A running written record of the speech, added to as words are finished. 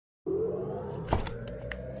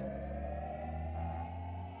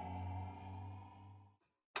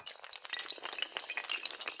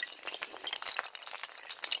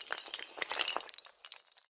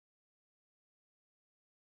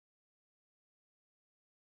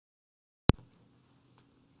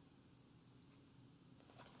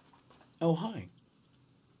Oh, hi,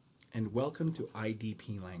 and welcome to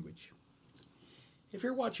IDP Language. If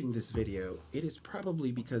you're watching this video, it is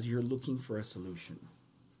probably because you're looking for a solution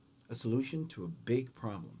to a big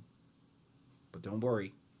problem. But don't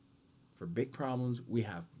worry, for big problems, we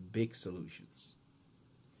have big solutions.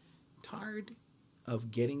 Tired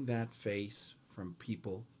of getting that face from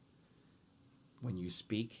people when you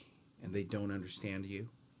speak and they don't understand you?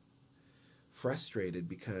 Frustrated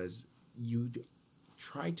because you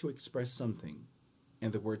try to express something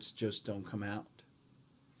and the words just don't come out?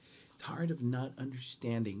 Tired of not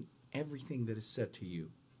understanding everything that is said to you?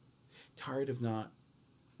 Tired of not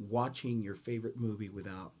watching your favorite movie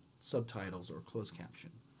without subtitles or closed caption?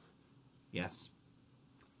 Yes,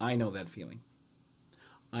 I know that feeling.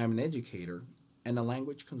 I am an educator and a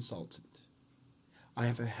language consultant. I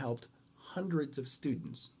have helped hundreds of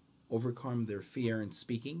students overcome their fear in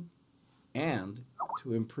speaking and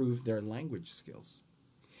to improve their language skills.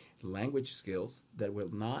 Language skills that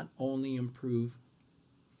will not only improve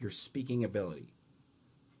your speaking ability,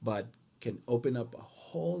 but can open up a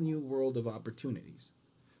whole new world of opportunities,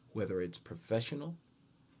 whether it's professional,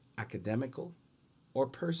 academical, or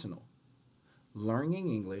personal. Learning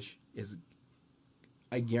English is,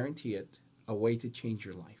 I guarantee it, a way to change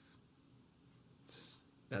your life.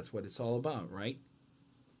 That's what it's all about, right?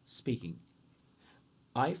 Speaking.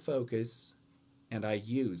 I focus and I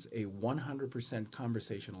use a 100%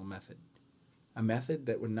 conversational method. A method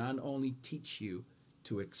that will not only teach you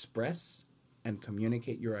to express and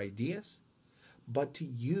communicate your ideas, but to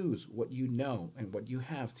use what you know and what you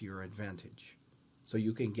have to your advantage, so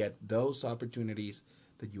you can get those opportunities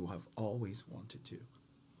that you have always wanted to.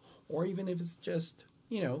 Or even if it's just,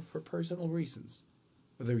 for personal reasons,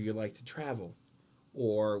 whether you like to travel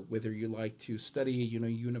or whether you like to study,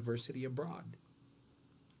 university abroad.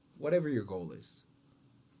 Whatever your goal is,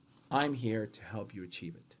 I'm here to help you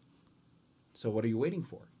achieve it. So what are you waiting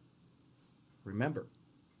for? Remember,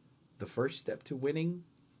 the first step to winning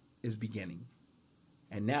is beginning.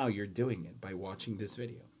 And now you're doing it by watching this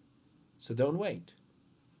video. So don't wait.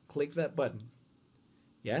 Click that button.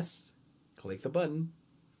 Yes, click the button.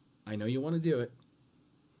 I know you want to do it.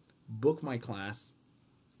 Book my class.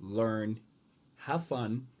 Learn. Have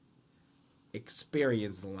fun.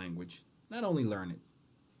 Experience the language. Not only learn it,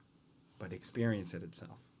 but experience it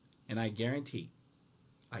itself. And I guarantee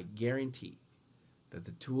that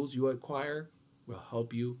the tools you acquire will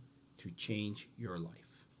help you to change your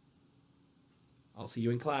life. I'll see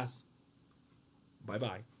you in class.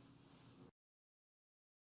 Bye-bye.